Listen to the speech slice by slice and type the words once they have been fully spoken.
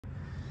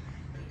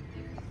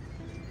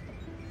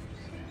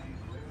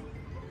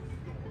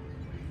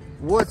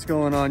What's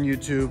going on,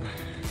 YouTube?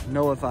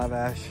 Noah 5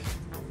 Ash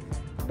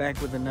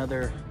back with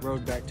another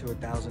Road Back to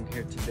 1,000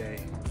 here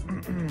today.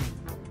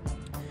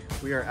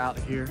 We are out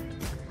here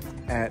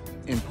at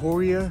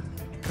Emporia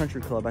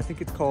Country Club. I think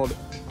it's called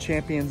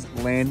Champions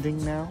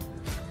Landing now,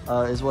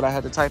 is what I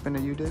had to type into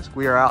UDisc.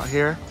 We are out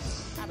here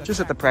just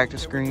at the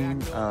practice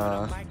green.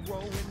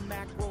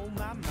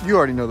 You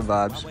already know the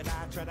vibes.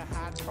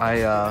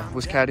 I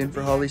was caddying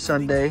for Holly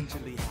Sunday.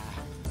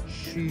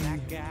 She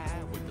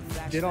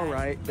did all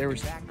right. There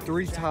was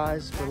 3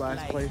 ties for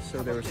last place,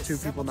 so there was 2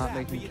 people not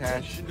making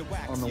cash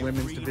on the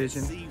women's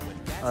division.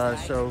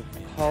 So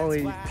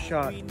Holly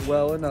shot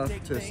well enough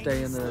to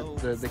stay in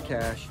the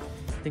cash.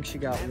 I think she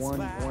got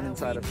one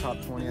inside of top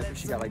 20. I think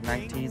she got like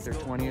 19th or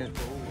 20th.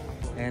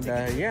 And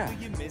yeah,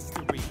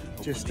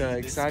 just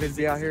excited to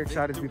be out here,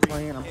 excited to be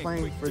playing. I'm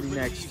playing for the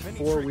next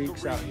 4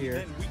 weeks out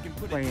here,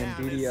 playing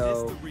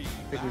DDO. I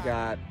think we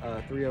got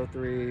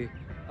 303.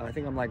 I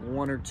think I'm like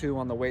 1 or 2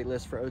 on the wait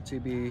list for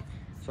OTB.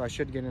 So I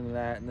should get into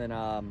that, and then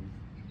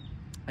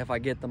if I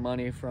get the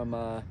money from,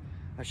 I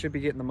should be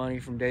getting the money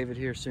from David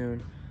here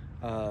soon.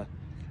 So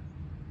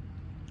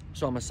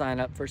I'm gonna sign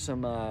up for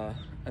some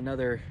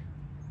another,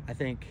 I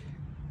think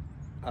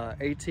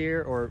A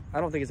tier, or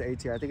I don't think it's A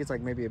tier. I think it's like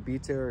maybe a B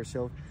tier or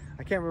so.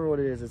 I can't remember what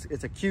it is.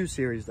 It's a Q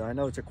series though. I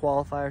know it's a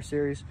qualifier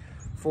series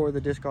for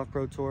the Disc Golf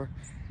Pro Tour.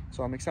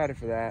 So I'm excited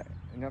for that,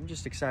 and I'm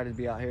just excited to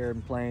be out here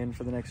and playing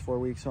for the next 4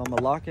 weeks. So I'm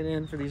gonna lock it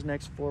in for these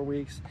next 4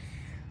 weeks.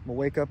 I'm gonna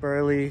wake up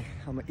early,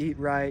 I'm gonna eat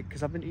right,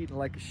 because I've been eating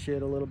like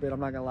shit a little bit. I'm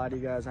not gonna lie to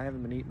you guys, I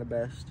haven't been eating the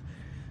best.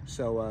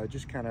 So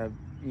just kind of,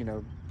 you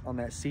know, on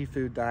that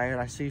seafood diet.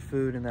 I see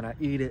food and then I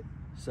eat it.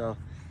 So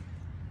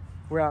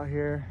we're out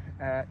here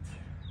at,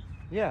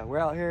 yeah, we're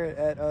out here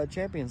at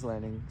Champions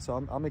Landing. So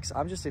I'm just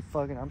I'm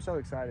so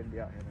excited to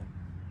be out here,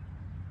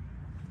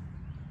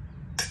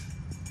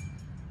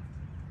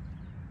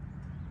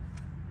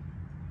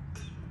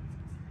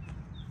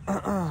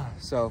 man.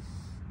 So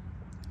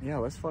yeah,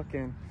 let's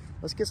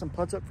get some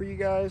putts up for you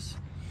guys.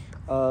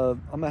 I'm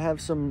gonna have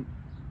some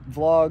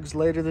vlogs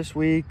later this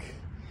week,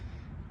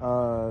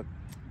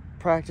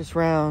 practice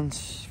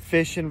rounds,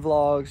 fishing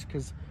vlogs,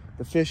 because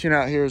the fishing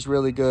out here is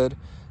really good.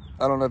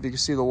 I don't know if you can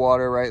see the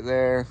water right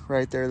there.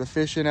 The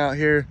fishing out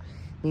here,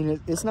 I mean,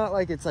 it's not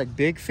like it's like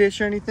big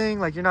fish or anything.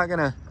 Like you're not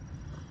gonna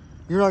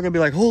be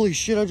like, holy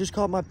shit, I just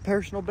caught my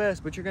personal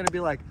best, but you're gonna be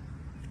like,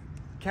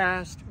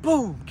 cast,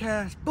 boom,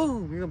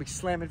 you're gonna be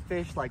slamming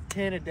fish like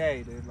 10 a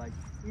day, dude, like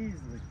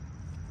easily.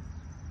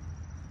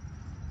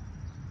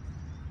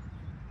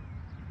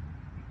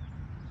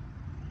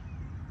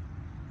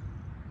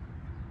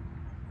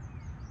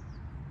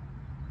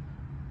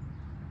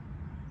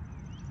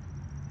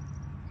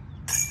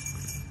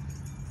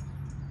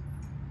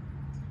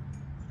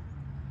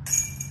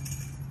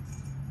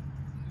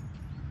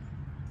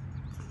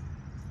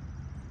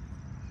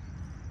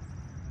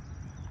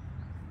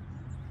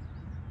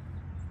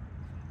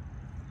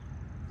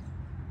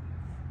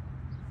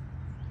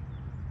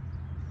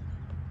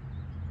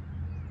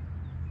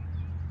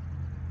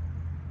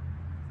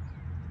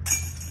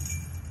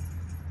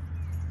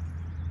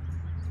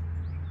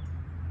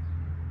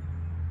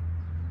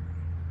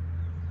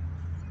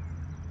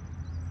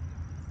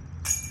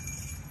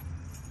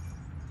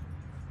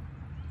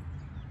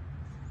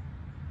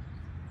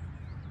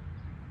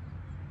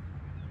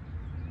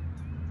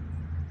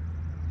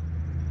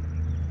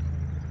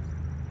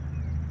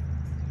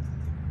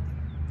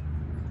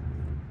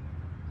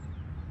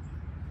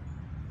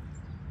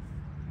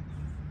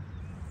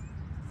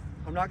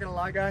 I'm not gonna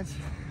lie, guys,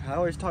 I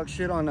always talk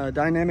shit on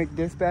dynamic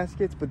disc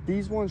baskets, but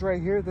these ones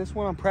right here, this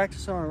one I'm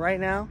practicing on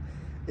right now,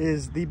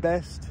 is the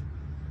best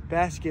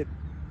basket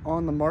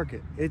on the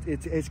market.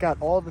 It's got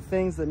all the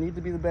things that need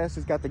to be the best.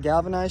 It's got the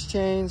galvanized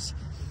chains,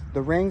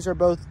 the rings are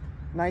both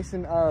nice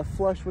and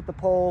flush with the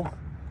pole.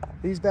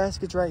 These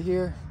baskets right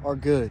here are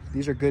good.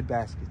 These are good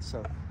baskets.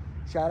 So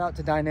shout out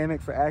to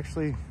Dynamic for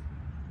actually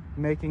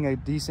making a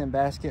decent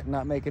basket and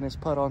not making us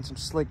put on some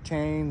slick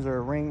chains or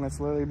a ring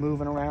that's literally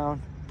moving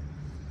around.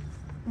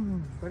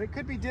 But it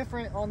could be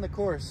different on the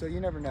course, so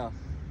you never know.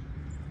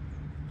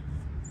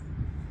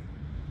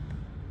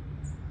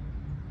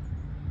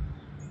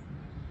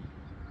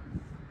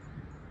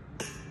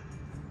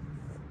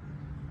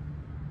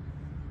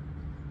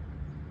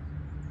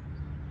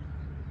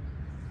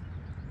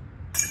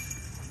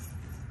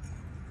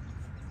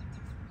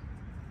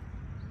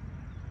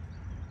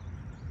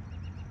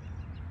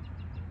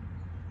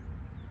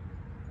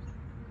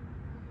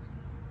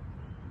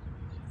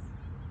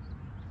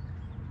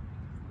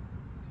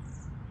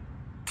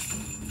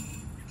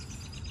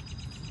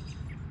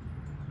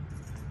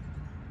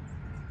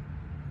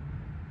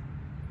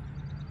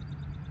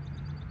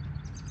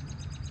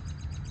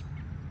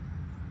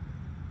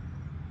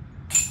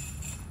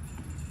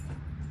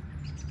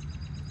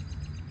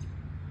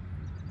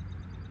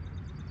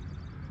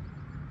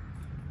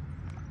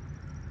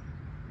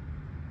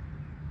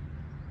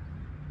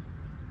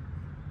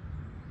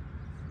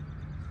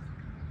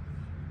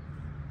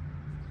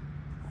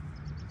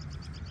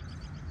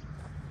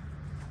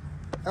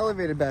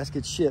 elevated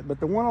basket's shit, but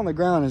the one on the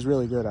ground is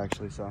really good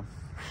actually. So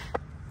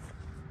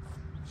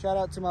shout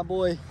out to my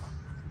boy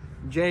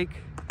Jake.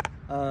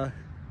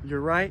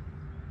 You're right,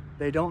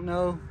 they don't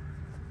know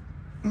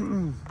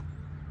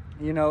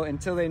you know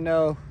until they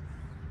know,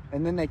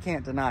 and then they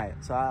can't deny it.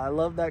 So I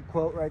love that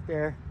quote right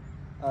there.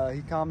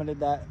 He commented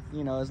that,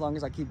 you know, as long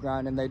as I keep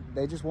grinding,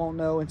 they just won't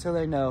know until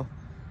they know,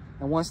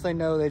 and once they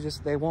know,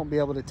 they won't be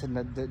able to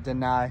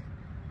deny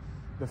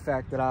the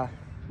fact that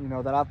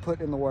I've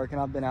put in the work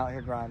and I've been out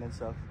here grinding.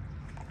 So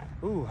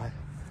ooh,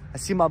 I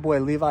see my boy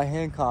Levi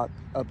Hancock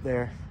up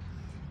there.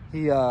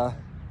 He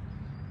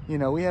you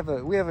know, we have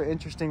an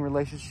interesting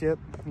relationship.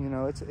 You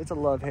know, it's a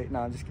love-hate.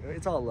 No,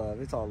 it's all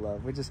love. It's all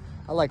love.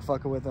 I like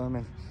fucking with him,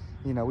 and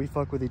you know, we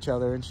fuck with each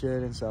other and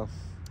shit. And so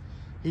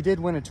he did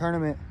win a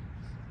tournament,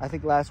 I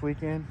think last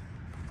weekend.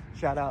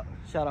 Shout out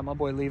my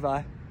boy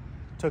Levi.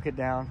 Took it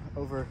down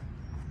over,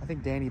 I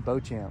think, Danny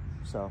Beauchamp.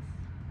 So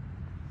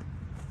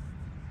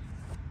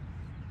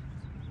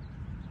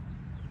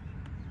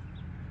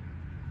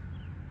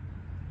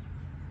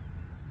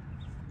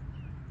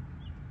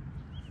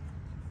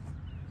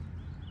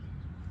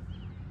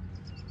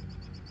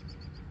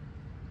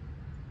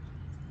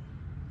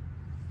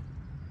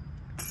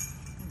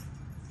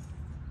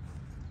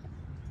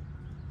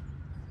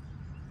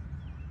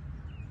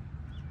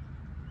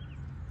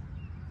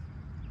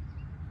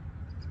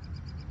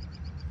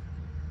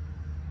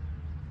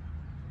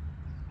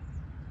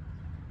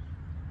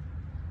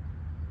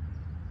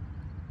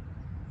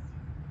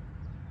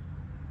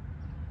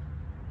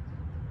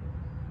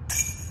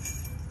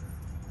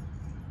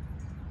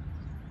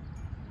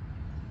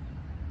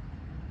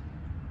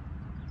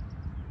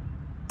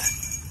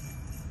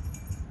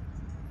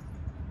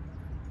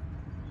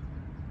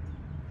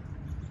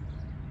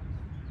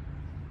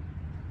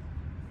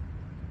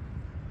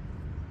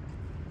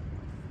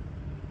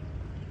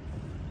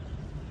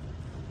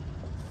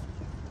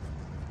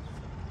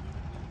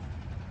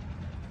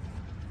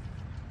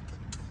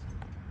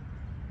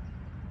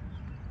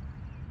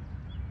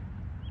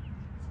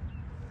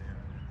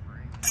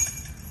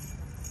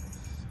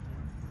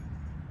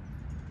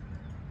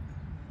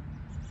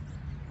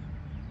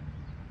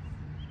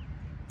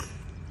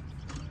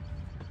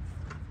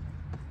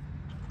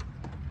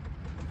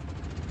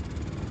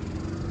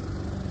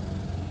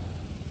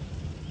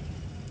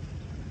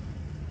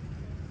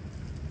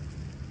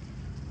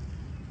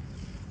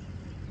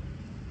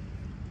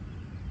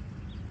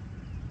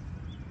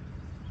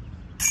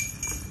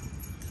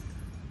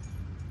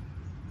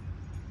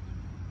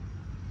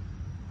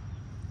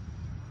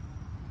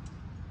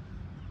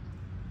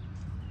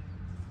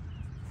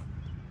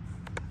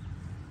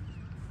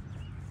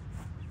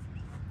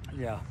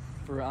yeah,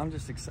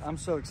 I'm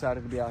so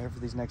excited to be out here for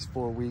these next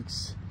 4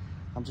 weeks.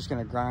 I'm just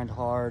gonna grind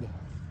hard.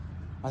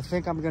 I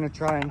think I'm gonna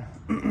try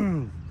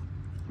and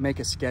make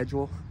a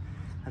schedule.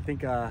 I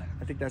think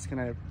that's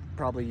gonna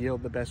probably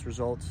yield the best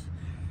results.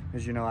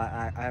 Is, you know,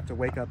 I have to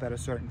wake up at a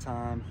certain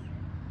time.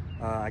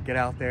 I get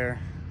out there,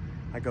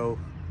 I go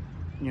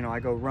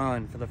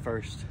run for the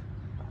first,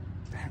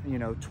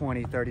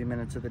 20-30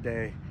 minutes of the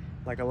day,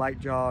 like a light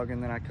jog,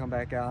 and then I come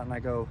back out and I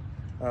go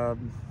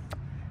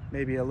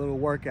maybe a little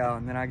workout,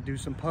 and then I do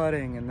some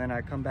putting, and then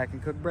I come back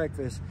and cook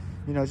breakfast.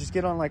 You know, just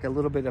get on like a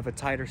little bit of a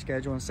tighter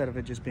schedule instead of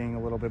it just being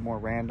a little bit more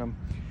random.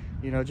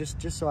 You know,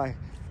 just so I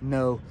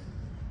know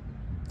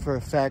for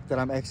a fact that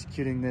I'm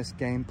executing this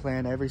game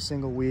plan every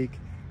single week,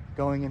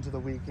 going into the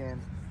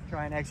weekend,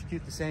 try and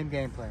execute the same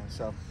game plan.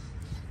 So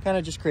kind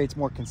of just creates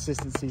more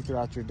consistency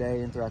throughout your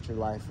day and throughout your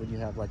life when you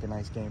have like a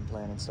nice game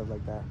plan and stuff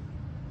like that.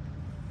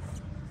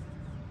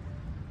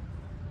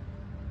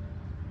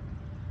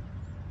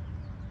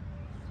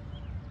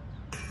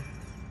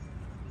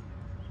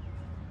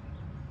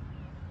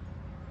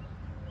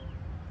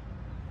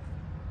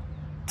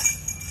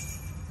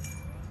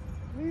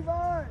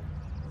 Levi!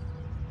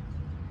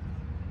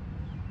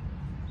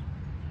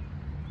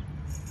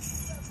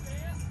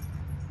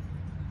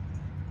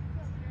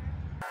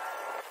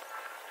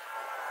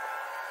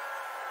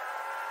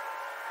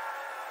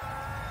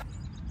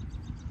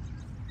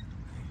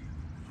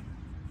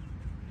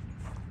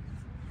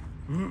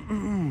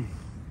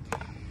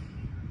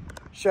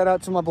 Shout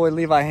out to my boy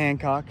Levi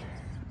Hancock.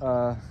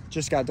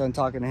 Just got done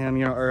talking to him,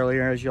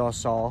 earlier, as y'all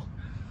saw.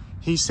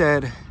 He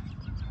said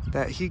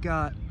that he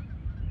got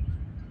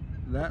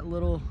that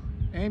little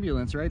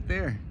ambulance right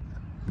there.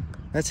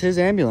 That's his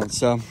ambulance.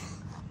 So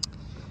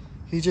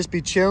he just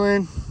be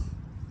chilling.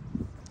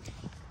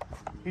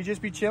 He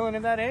just be chilling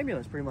in that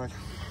ambulance pretty much.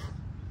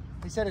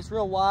 He said it's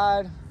real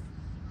wide,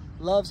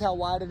 loves how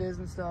wide it is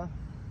and stuff.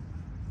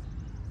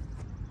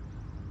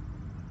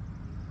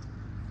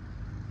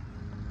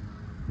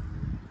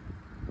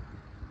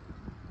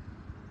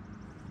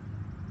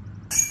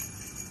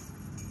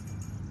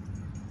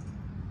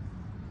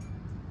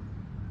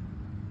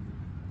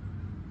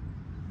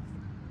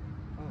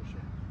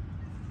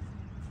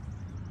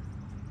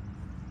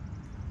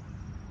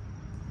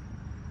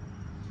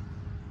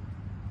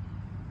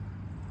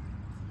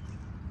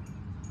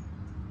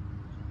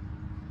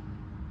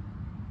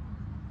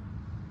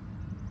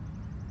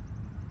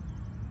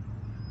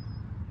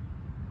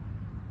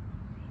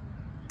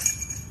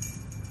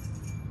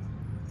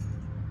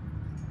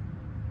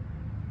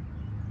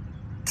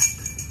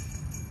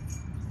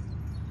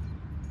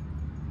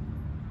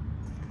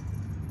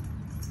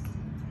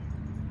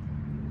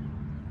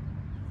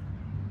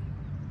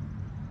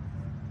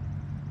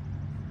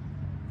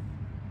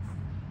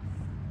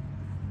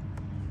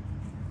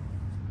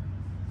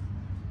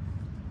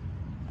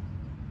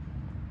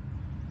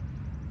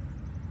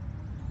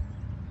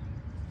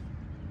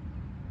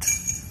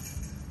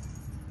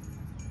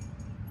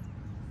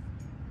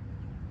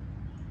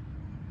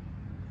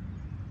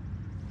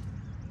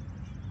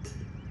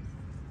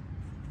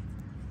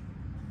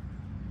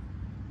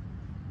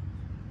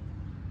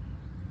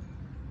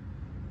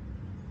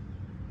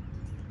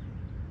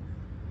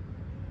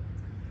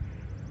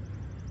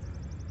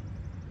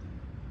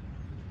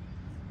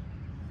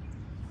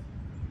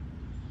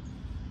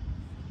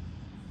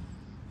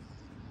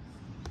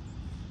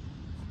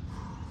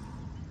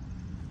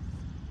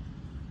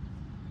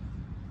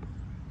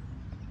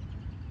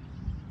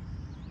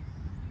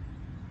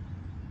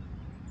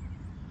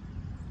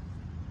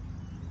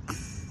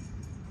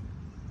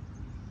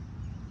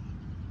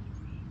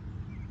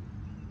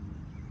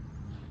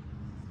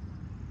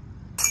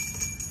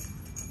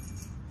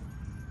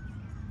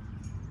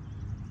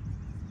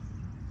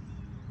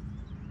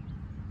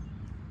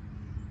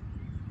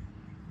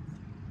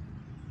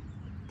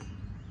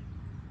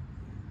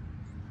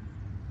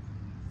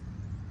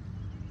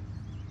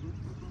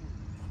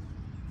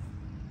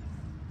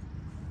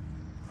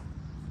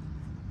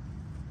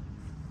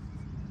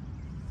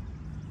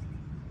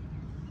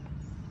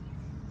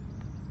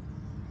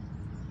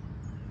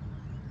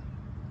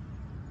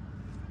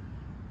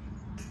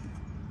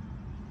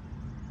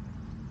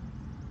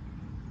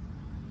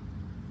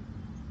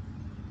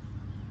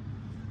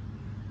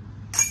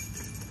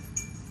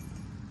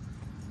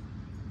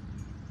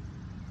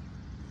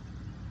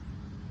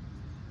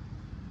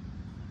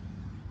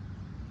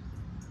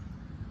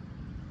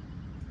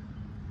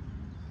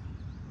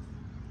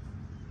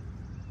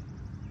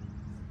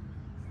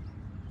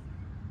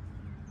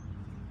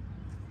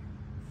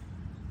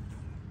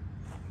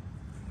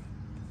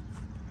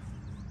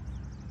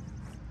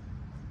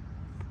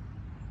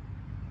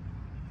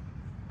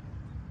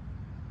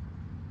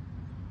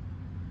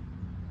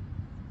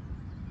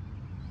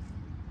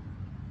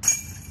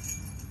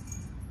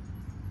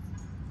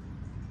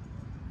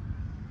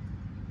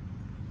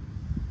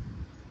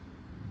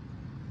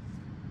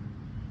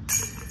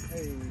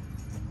 Hey.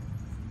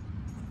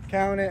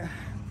 Count it.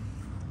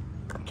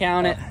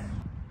 Count it.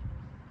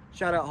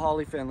 Shout out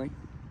Holly Finley.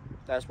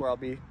 That's where I'll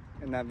be,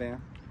 in that van.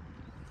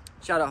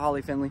 Shout out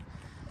Holly Finley.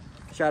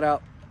 Shout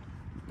out,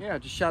 yeah,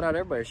 just shout out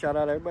everybody. Shout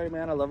out everybody,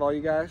 man. I love all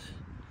you guys.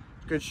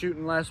 Good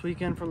shooting last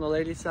weekend from the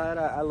ladies' side.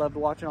 I loved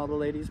watching all the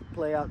ladies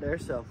play out there,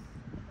 so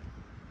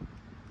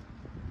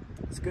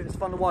it's good. It's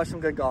fun to watch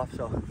some good golf.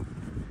 So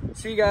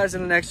see you guys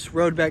in the next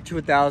road back to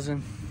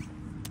 1,000.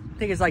 I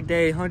think it's like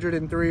day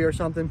 103 or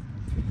something.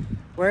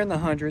 We're in the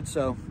hundreds,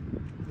 so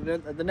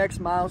the next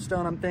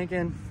milestone, I'm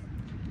thinking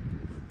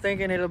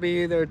it'll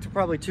be either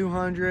probably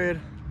 200,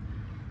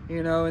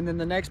 you know, and then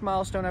the next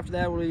milestone after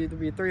that will either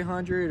be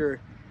 300,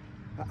 or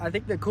I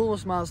think the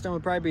coolest milestone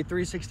would probably be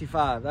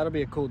 365. That'll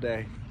be a cool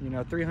day, you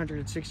know,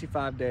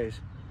 365 days.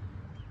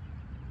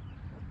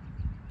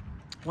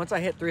 Once I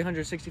hit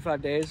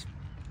 365 days,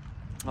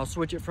 I'll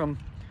switch it from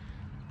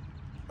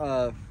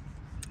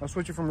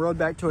road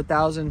back to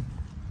 1,000,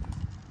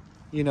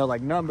 you know,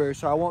 like numbers.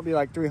 So I won't be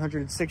like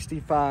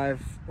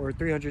 365 or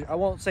 300. I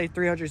won't say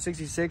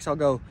 366. I'll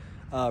go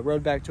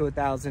road back to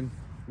 1,000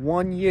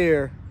 1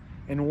 year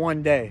in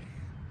 1 day.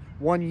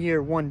 1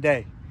 year, 1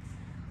 day.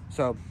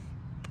 So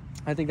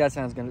I think that's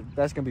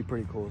gonna be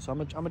pretty cool. So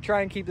I'm gonna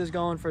try and keep this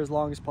going for as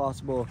long as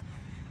possible,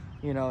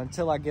 you know,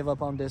 until I give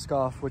up on disc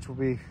golf, which will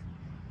be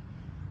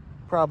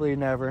probably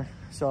never.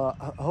 So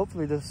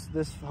hopefully this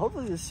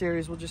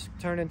series will just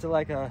turn into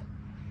like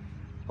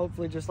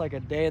hopefully just like a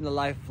day in the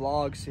life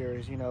vlog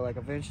series, you know, like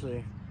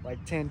eventually,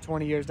 like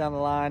 10-20 years down the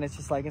line, it's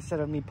just like, instead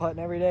of me putting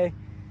every day,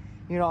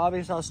 you know,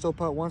 obviously I'll still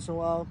putt once in a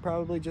while,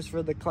 probably just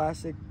for the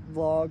classic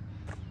vlog,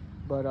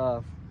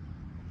 but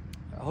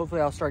hopefully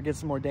I'll start getting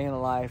some more day in the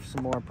life,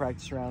 some more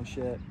practice round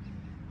shit.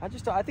 I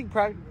think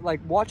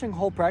like watching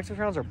whole practice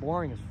rounds are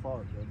boring as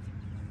fuck, dude.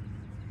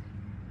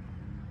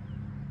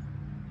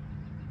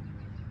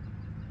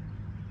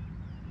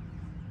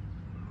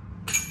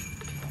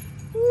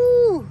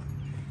 Woo!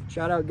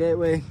 Shout out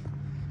Gateway.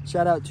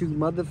 Shout out to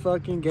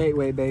motherfucking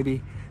Gateway,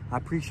 baby. I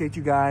appreciate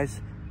you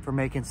guys for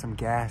making some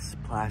gas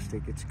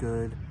plastic. It's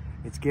good.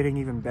 It's getting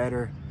even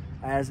better.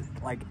 As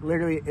like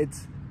literally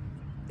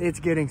it's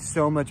getting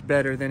so much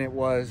better than it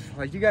was.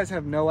 Like, you guys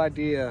have no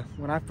idea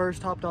when I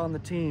first hopped on the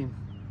team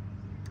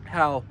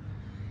how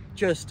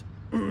just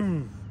I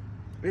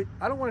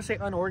don't want to say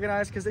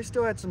unorganized, because they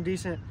still had some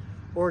decent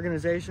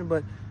organization,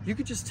 but you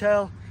could just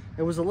tell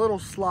it was a little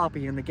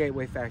sloppy in the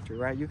Gateway factory,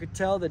 right? You could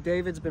tell that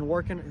David's been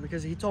working,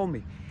 because he told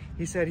me,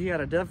 he said he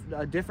had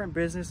a different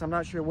business. I'm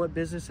not sure what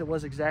business it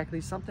was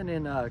exactly, something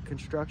in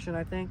construction,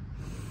 I think.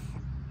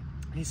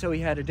 So he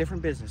had a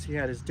different business. He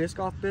had his disc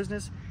golf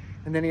business,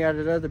 and then he had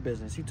another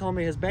business. He told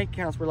me his bank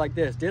accounts were like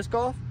this: disc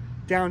golf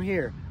down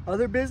here,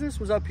 other business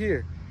was up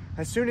here.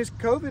 As soon as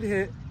COVID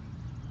hit,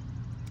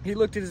 he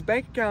looked at his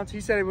bank accounts.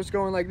 He said it was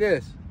going like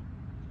this: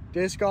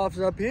 disc golf's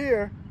up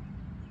here,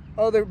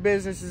 other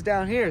business is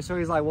down here. So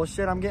he's like, well,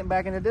 shit, I'm getting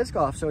back into disc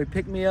golf. So he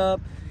picked me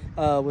up,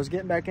 was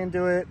getting back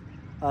into it,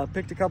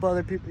 picked a couple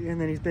other people, and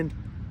then it's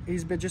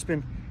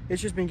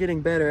just been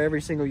getting better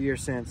every single year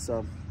since.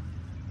 So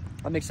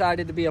I'm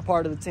excited to be a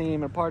part of the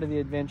team, a part of the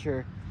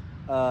adventure.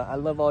 I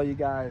love all you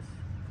guys.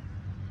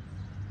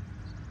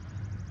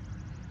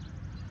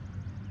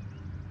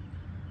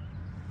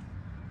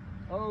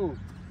 Oh,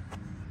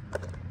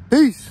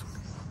 peace.